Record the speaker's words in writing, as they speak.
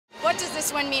does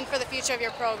this win mean for the future of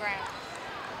your program?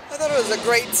 I thought it was a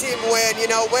great team win. You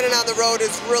know, winning on the road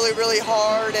is really, really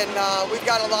hard, and we've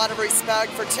got a lot of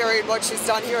respect for Terry and what she's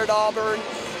done here at Auburn.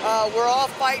 We're all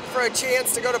fighting for a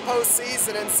chance to go to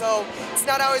postseason, and so it's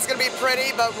not always going to be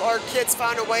pretty, but our kids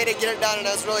found a way to get it done, and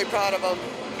I was really proud of them.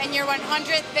 And your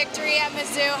 100th victory at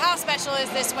Mizzou, how special is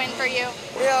this win for you?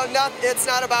 You know, it's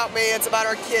not about me, it's about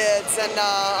our kids, and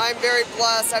I'm very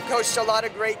blessed. I've coached a lot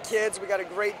of great kids. We got a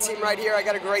great team right here. I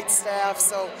got a great staff,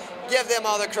 so give them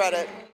all the credit.